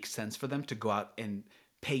it makes sense for them to go out and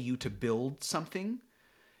pay you to build something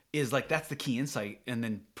is like, that's the key insight. And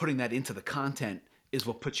then putting that into the content is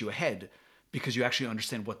what puts you ahead, because you actually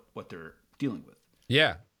understand what they're dealing with.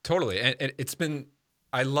 Yeah, totally. And it's been,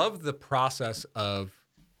 I love the process of,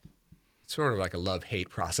 sort of like a love-hate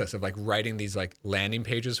process of like writing these like landing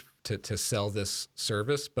pages to sell this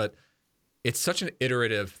service, but it's such an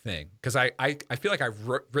iterative thing, because I feel like I've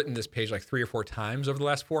written this page like 3 or 4 times over the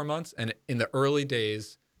last 4 months. And in the early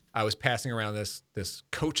days, I was passing around this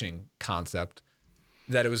coaching concept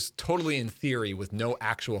that it was totally in theory with no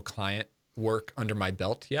actual client work under my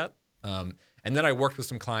belt yet. And then I worked with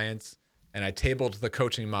some clients and I tabled the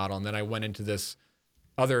coaching model. And then I went into this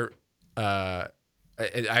other, I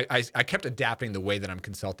kept adapting the way that I'm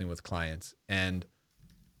consulting with clients. And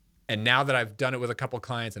now that I've done it with a couple of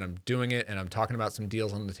clients and I'm doing it and I'm talking about some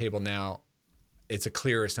deals on the table now, it's a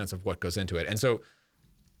clearer sense of what goes into it. And so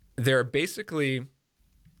there are basically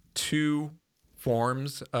 2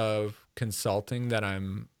 forms of consulting that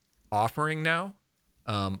I'm offering now.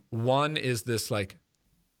 One is this, like,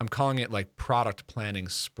 I'm calling it like product planning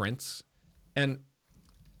sprints. And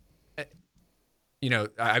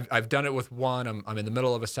I've done it with one. I'm in the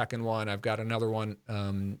middle of a second one. I've got another one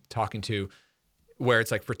talking to, where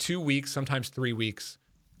it's like for 2 weeks, sometimes 3 weeks,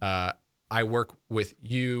 I work with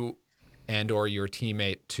you and or your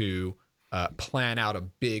teammate to plan out a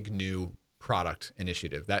big new product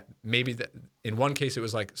initiative. That maybe in one case it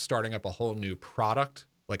was like starting up a whole new product,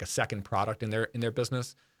 like a second product in their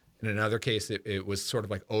business. In another case, it was sort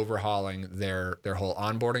of like overhauling their whole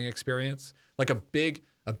onboarding experience, like a big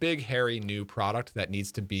hairy new product that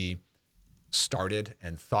needs to be started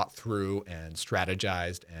and thought through and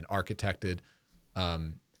strategized and architected.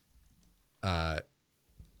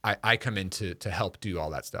 I come in to help do all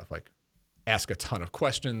that stuff, like ask a ton of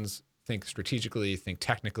questions, think strategically, think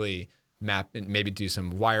technically, map, and maybe do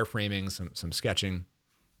some wireframing, some sketching.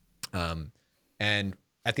 And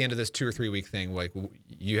at the end of this 2 or 3 week thing, like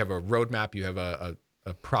you have a roadmap, you have a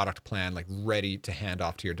product plan, like ready to hand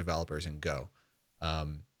off to your developers and go.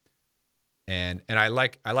 And I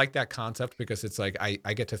like that concept because it's like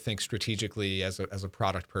I get to think strategically as a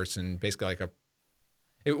product person, basically like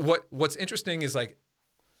what's interesting is like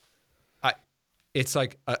it's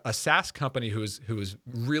like a SaaS company who is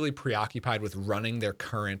really preoccupied with running their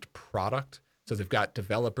current product. So they've got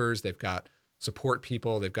developers, they've got support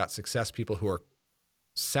people, they've got success people who are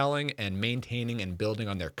selling and maintaining and building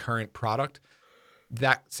on their current product.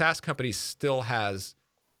 That SaaS company still has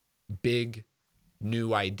big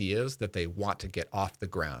new ideas that they want to get off the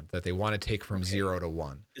ground, that they want to take from 0 to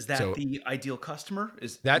 1. Is that the ideal customer?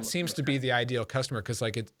 That seems to be the ideal customer, because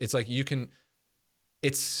like it's like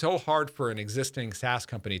it's so hard for an existing SaaS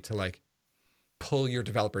company to like pull your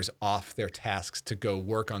developers off their tasks to go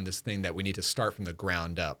work on this thing that we need to start from the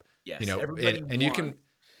ground up. Yes, and you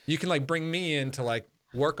can like bring me in to like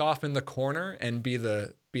work off in the corner and be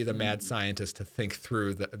the mad scientist to think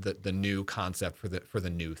through the new concept for the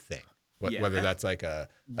new thing. Whether that's like an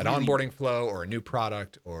onboarding flow or a new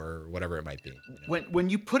product or whatever it might be. When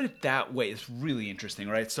you put it that way, it's really interesting,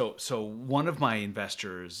 right? So one of my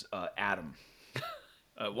investors, Adam,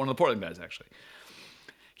 one of the Portland guys actually,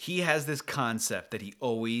 he has this concept that he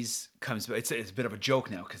always comes back. It's a bit of a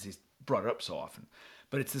joke now because he's brought it up so often,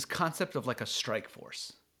 but it's this concept of like a strike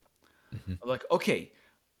force. Mm-hmm. Like, okay,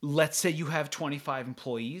 let's say you have 25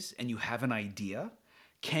 employees and you have an idea.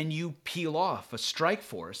 Can you peel off a strike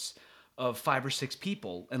force of 5 or 6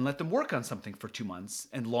 people and let them work on something for 2 months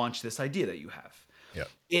and launch this idea that you have? Yeah.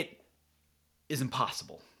 It is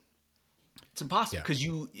impossible. It's impossible because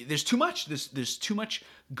there's too much. There's too much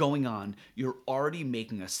going on. You're already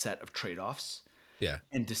making a set of trade-offs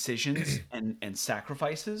and decisions and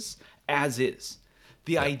sacrifices as is.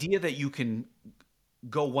 The idea that you can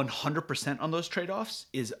go 100% on those trade-offs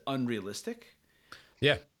is unrealistic.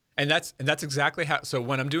 Yeah. And that's exactly how, so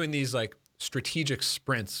when I'm doing these like strategic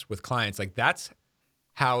sprints with clients, like that's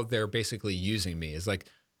how they're basically using me, is like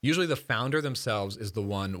usually the founder themselves is the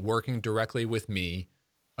one working directly with me,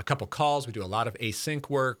 a couple calls. We do a lot of async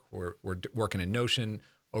work. We're working in Notion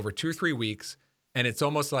over 2 or 3 weeks. And it's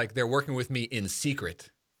almost like they're working with me in secret,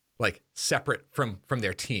 like separate from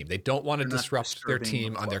their team. They don't want to disrupt their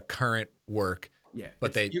team on their current work. Yeah,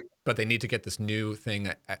 but they need to get this new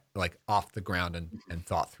thing like off the ground and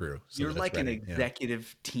thought through. So you're like an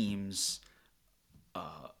executive team's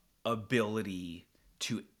ability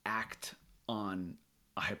to act on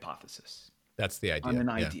a hypothesis. That's the idea. On an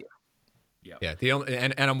idea. Yeah.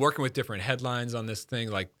 And I'm working with different headlines on this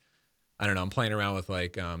thing. Like, I don't know, I'm playing around with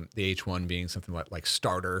like the H1 being something like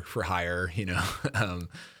starter for hire, you know.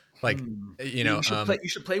 You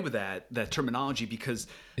should play with that terminology, because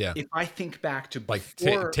if I think back to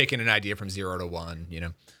before, like taking an idea from 0 to 1, you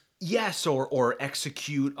know. Yes, or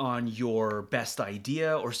execute on your best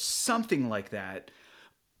idea or something like that.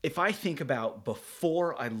 If I think about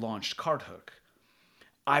before I launched CardHook,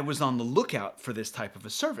 I was on the lookout for this type of a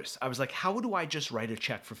service. I was like, how do I just write a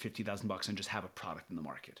check for $50,000 and just have a product in the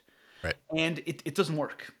market? Right. And it doesn't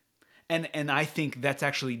work. And I think that's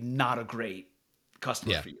actually not a great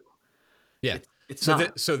customer for you. Yeah. It's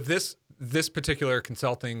not. So this particular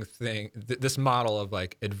consulting thing, this model of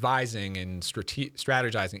like advising and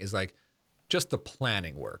strategizing is like just the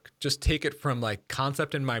planning work. Just take it from like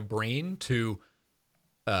concept in my brain to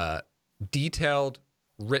detailed,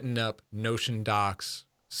 written up Notion docs,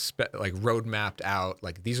 like road mapped out.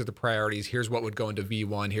 Like, these are the priorities. Here's what would go into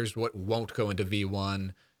V1. Here's what won't go into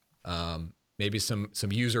V1. Maybe some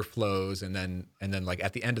user flows, and then like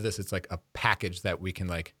at the end of this, it's like a package that we can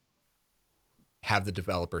like have the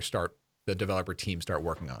developer team start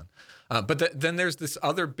working on. But then there's this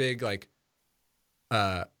other big like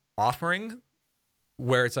offering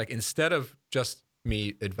where it's like, instead of just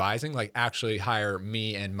me advising, like actually hire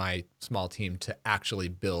me and my small team to actually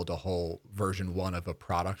build a whole version 1 of a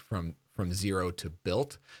product from zero to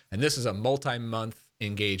built. And this is a multi-month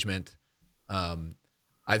engagement.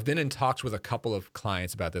 I've been in talks with a couple of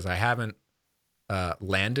clients about this. I haven't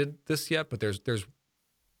landed this yet, but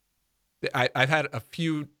I've had a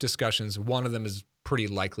few discussions. One of them is pretty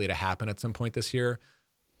likely to happen at some point this year.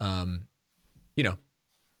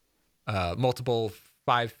 Multiple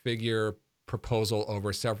 5-figure proposal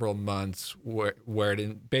over several months where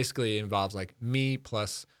it basically involves like me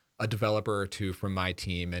plus a developer or two from my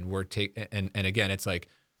team. And and again, it's like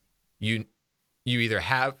you either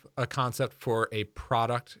have a concept for a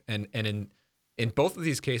product, and in both of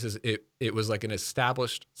these cases, it was like an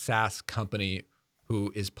established SaaS company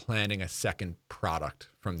who is planning a second product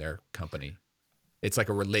from their company. It's like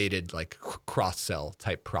a related, like cross-sell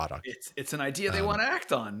type product. It's an idea they want to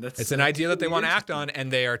act on. It's an idea that they want to act on,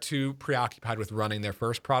 and they are too preoccupied with running their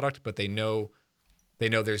first product, but they know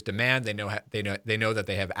there's demand. They know that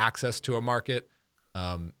they have access to a market,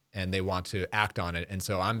 and they want to act on it. And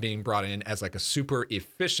so I'm being brought in as like a super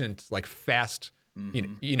efficient, like fast.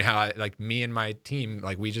 Mm-hmm. You know how like me and my team,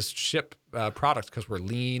 like we just ship products because we're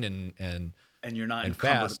lean and you're not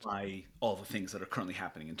encumbered by all the things that are currently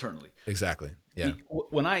happening internally. Exactly. Yeah.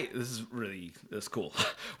 This is cool.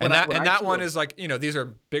 That one is like, these are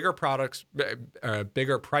bigger products,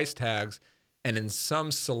 bigger price tags, and in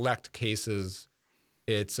some select cases,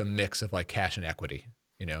 it's a mix of like cash and equity.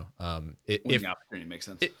 If the opportunity makes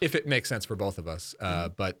sense. If it makes sense for both of us,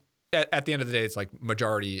 but at the end of the day, it's like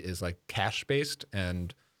majority is like cash based,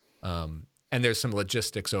 and there's some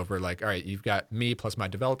logistics over like, all right, you've got me plus my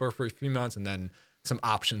developer for a few months, and then some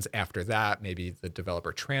options after that. Maybe the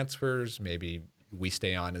developer transfers, maybe we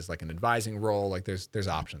stay on as like an advising role. Like there's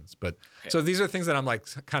options, but so these are things that I'm like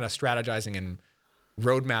kind of strategizing and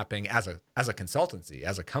road mapping as a consultancy,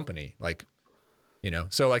 as a company, like,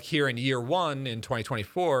 so like here in year 1 in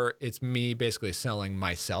 2024, it's me basically selling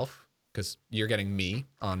myself, because you're getting me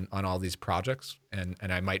on all these projects, and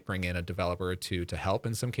I might bring in a developer or two to help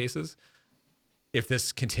in some cases. If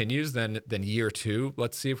this continues, then year 2,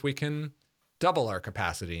 let's see if we can double our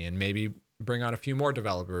capacity and maybe bring on a few more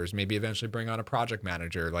developers, maybe eventually bring on a project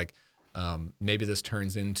manager. Like maybe this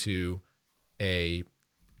turns into a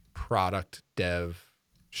product dev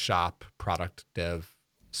shop, product dev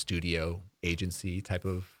studio agency type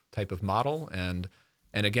of model. And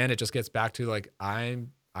again, it just gets back to like, I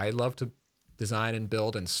love to design and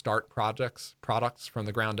build and start products from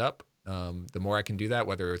the ground up. The more I can do that,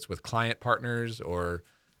 whether it's with client partners or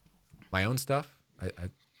my own stuff,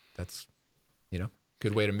 that's,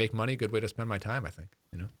 good way to make money, good way to spend my time, I think,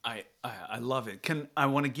 I love it. I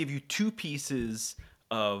want to give you 2 pieces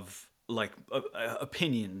of like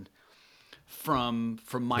opinion from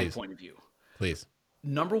my point of view. Please.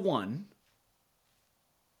 Number 1,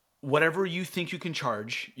 whatever you think you can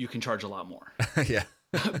charge a lot more. Yeah.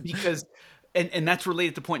 Because, and that's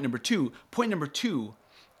related to point number 2. Point number 2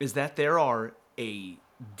 is that there are a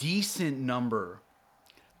decent number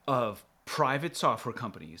of private software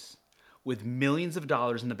companies with millions of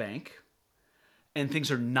dollars in the bank, and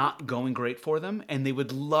things are not going great for them, and they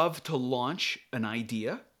would love to launch an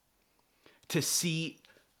idea to see.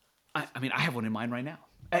 I mean, I have one in mind right now.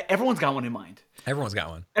 Everyone's got one in mind. Everyone's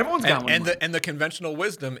got one. And the conventional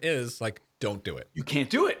wisdom is like, don't do it. You can't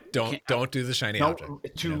do it. Don't do the shiny object.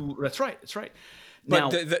 That's right. That's right.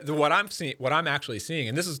 But now, what I'm actually seeing,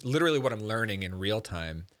 and this is literally what I'm learning in real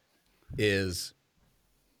time, is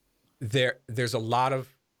there's a lot of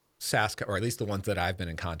SaaS, or at least the ones that I've been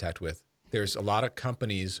in contact with, there's a lot of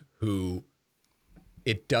companies who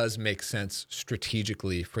it does make sense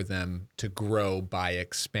strategically for them to grow by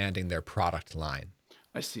expanding their product line.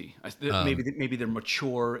 I see. Maybe they're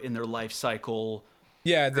mature in their life cycle.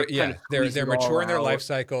 Yeah, they're mature in their life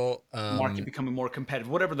cycle. Market becoming more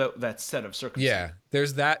competitive, whatever that set of circumstances. Yeah,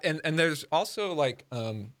 there's that, and there's also like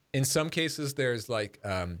in some cases there's like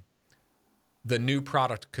the new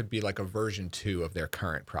product could be like a version 2 of their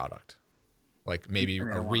current product, like maybe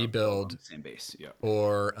a rebuild, same base, yeah.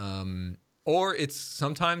 Or it's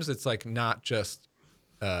sometimes it's like not just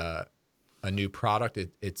a new product.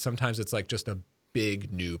 Sometimes it's like just a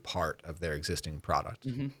big new part of their existing product.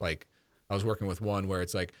 Mm-hmm. Like I was working with one where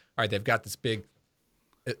it's like, all right, they've got this big,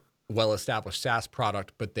 well-established SaaS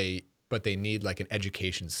product, but they need like an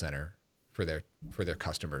education center for their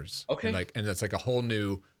customers. Okay. And that's like a whole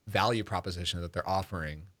new value proposition that they're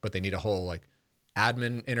offering, but they need a whole like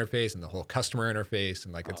admin interface and the whole customer interface,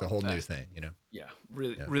 and like it's a whole new thing, Yeah,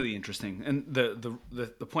 really interesting. And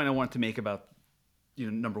the point I wanted to make about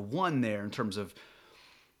number 1 there in terms of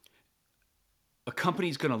a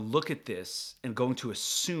company's going to look at this and going to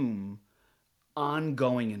assume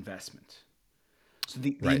ongoing investment. So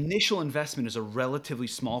the initial investment is a relatively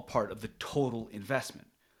small part of the total investment.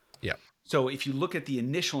 Yeah. So if you look at the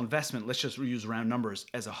initial investment, let's just use round numbers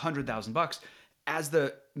as $100,000. As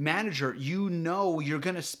the manager, you know you're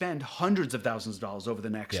going to spend hundreds of thousands of dollars over the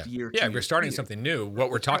next year. Yeah, if you're starting something new, what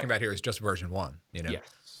we're talking about here is just version 1. You know.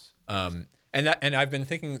 Yes. And I've been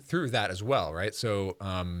thinking through that as well, right? So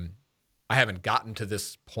I haven't gotten to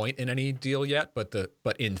this point in any deal yet, but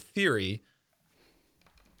in theory,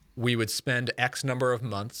 we would spend X number of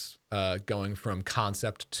months going from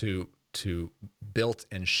concept to built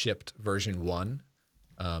and shipped version 1.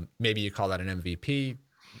 Maybe you call that an MVP.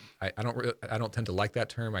 I don't tend to like that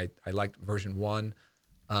term. I like version 1.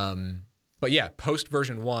 But yeah, post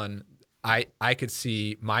version 1, I could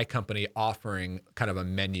see my company offering kind of a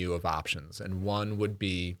menu of options, and one would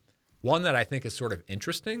be one that I think is sort of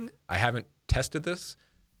interesting. I haven't tested this.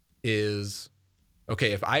 Is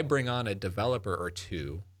okay if I bring on a developer or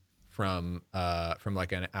two from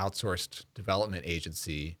like an outsourced development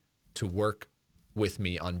agency to work with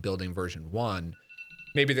me on building version 1.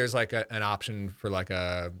 Maybe there's like an option for like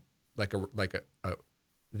a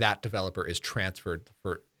that developer is transferred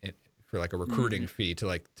for like a recruiting fee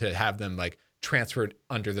to have them like transferred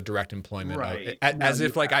under the direct employment, right. As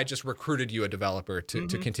if like I just recruited you a developer to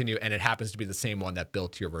continue, and it happens to be the same one that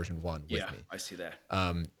built your version 1 with me. Yeah, I see that.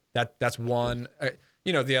 That's one.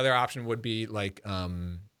 The other option would be like a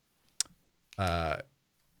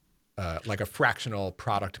fractional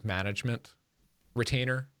product management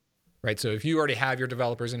retainer, right? So if you already have your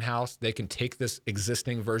developers in-house, they can take this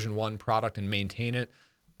existing version 1 product and maintain it,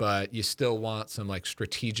 but you still want some like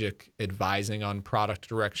strategic advising on product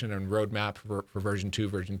direction and roadmap for version 2,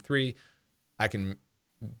 version 3. I can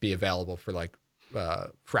be available for like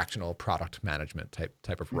fractional product management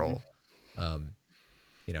type of role.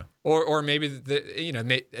 Or maybe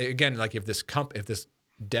again, like if this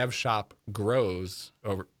dev shop grows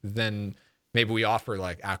over, then maybe we offer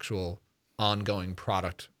like actual ongoing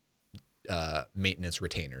product maintenance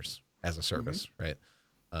retainers as a service, right?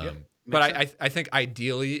 But I think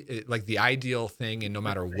ideally, like the ideal thing, and no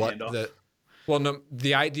matter what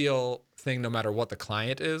the ideal thing, no matter what the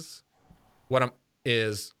client is,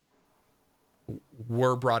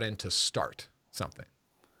 we're brought in to start something.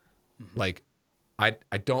 Like I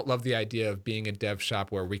don't love the idea of being a dev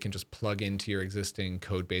shop where we can just plug into your existing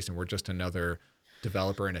code base and we're just another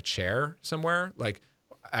developer in a chair somewhere. Like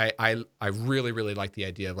I really, really like the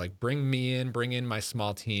idea of like bring in my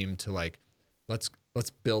small team to like let's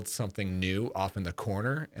build something new off in the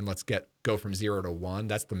corner and let's go from 0 to 1.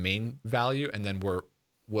 That's the main value, and then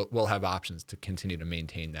we'll have options to continue to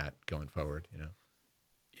maintain that going forward.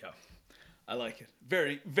 Yeah, I like it.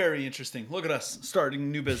 Very, very interesting. Look at us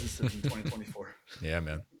starting new businesses in 2024. Yeah,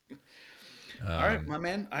 man. All right, my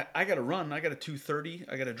man. I got to run. I got a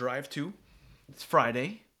 2:30. I got to drive to. It's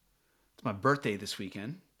Friday. It's my birthday this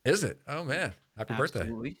weekend. Is it? Oh man, happy birthday!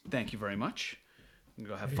 Absolutely. Thank you very much. I'm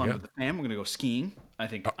gonna go have fun with the fam. We're gonna go skiing. I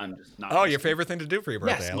think I'm just not. Oh, your favorite thing to do for your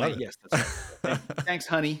birthday? Yes, I love it. Yes, that's right. Thanks,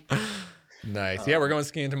 honey. Nice. Yeah, we're going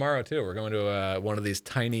skiing tomorrow too. We're going to one of these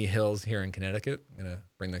tiny hills here in Connecticut. I'm gonna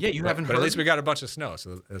bring the. Yeah, you haven't. But at least we got a bunch of snow,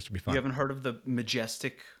 so that should be fun. You haven't heard of the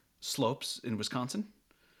majestic slopes in Wisconsin?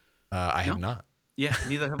 I have not. Yeah,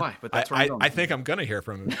 neither have I. But that's where I'm going. I think I'm gonna hear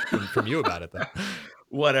from you about it though.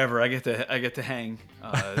 Whatever. I get to hang.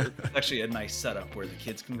 It's actually a nice setup where the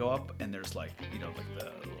kids can go up, and there's like the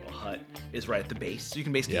little hut is right at the base, so you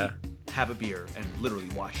can basically have a beer and literally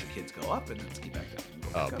watch your kids go up and then ski back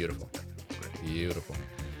down. Beautiful. Beautiful.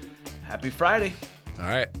 Happy Friday. All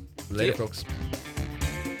right. Later, folks.